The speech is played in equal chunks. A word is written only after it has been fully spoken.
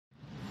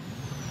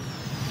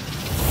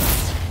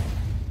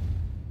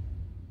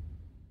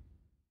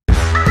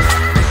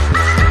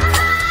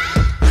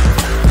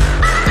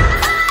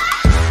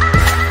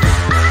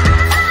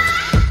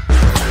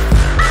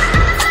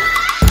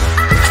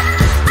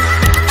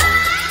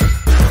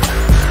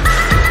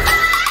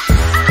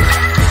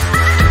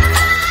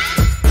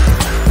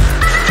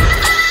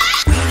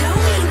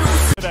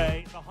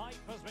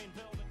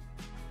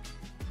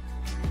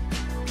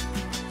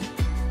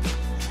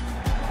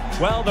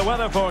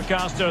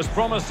forecasters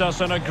promised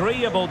us an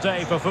agreeable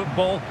day for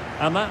football,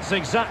 and that's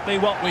exactly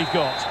what we've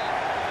got.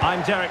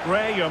 I'm Derek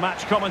Ray, your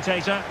match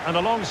commentator, and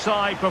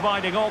alongside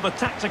providing all the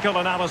tactical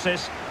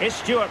analysis is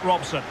Stuart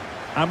Robson.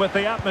 And with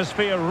the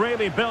atmosphere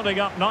really building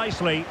up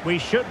nicely, we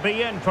should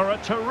be in for a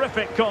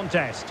terrific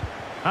contest.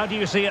 How do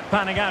you see it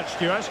panning out,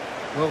 Stuart?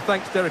 Well,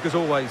 thanks, Derek, as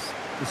always.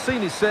 The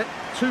scene is set,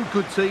 two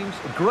good teams,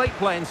 a great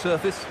playing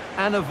surface,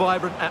 and a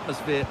vibrant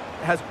atmosphere.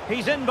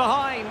 He's in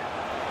behind.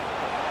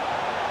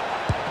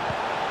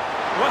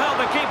 Well,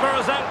 the keeper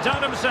has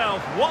outdone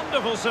himself.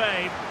 Wonderful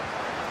save.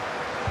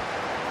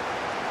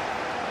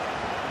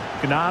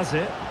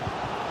 Gnase.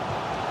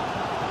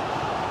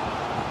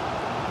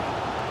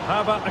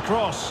 How about the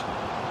cross?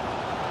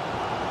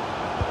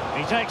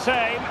 He takes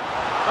aim.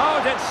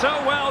 Oh, did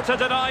so well to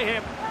deny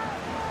him.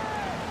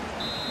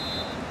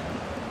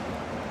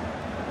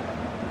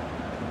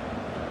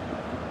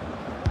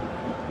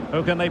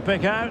 Who can they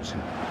pick out?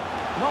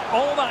 Not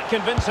all that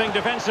convincing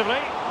defensively.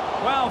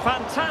 Well,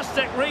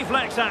 fantastic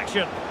reflex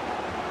action.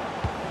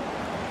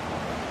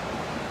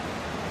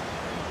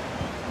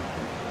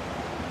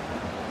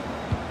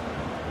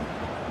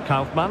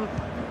 Kaufmann.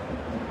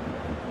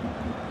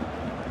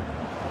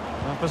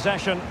 Well,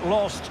 possession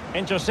lost,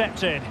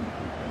 intercepted.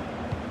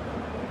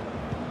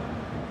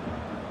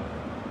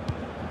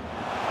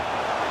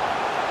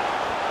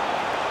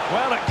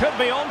 Well, it could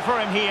be on for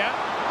him here.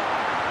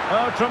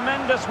 Oh,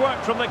 tremendous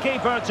work from the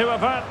keeper to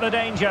avert the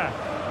danger.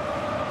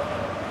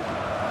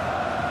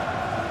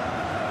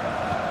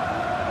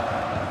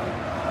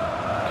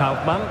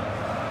 Kaufmann.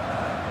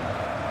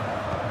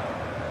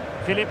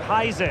 Philipp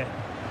Heise.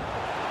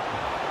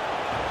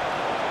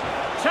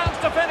 Chance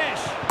to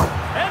finish.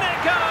 In it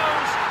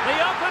goes! The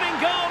opening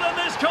goal in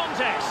this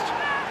contest.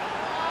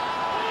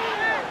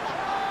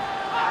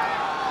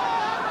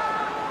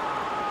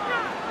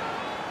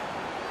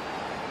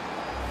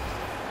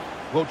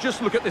 Well,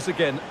 just look at this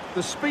again.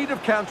 The speed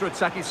of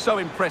counter-attack is so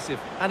impressive,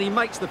 and he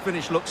makes the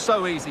finish look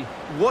so easy.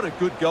 What a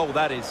good goal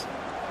that is.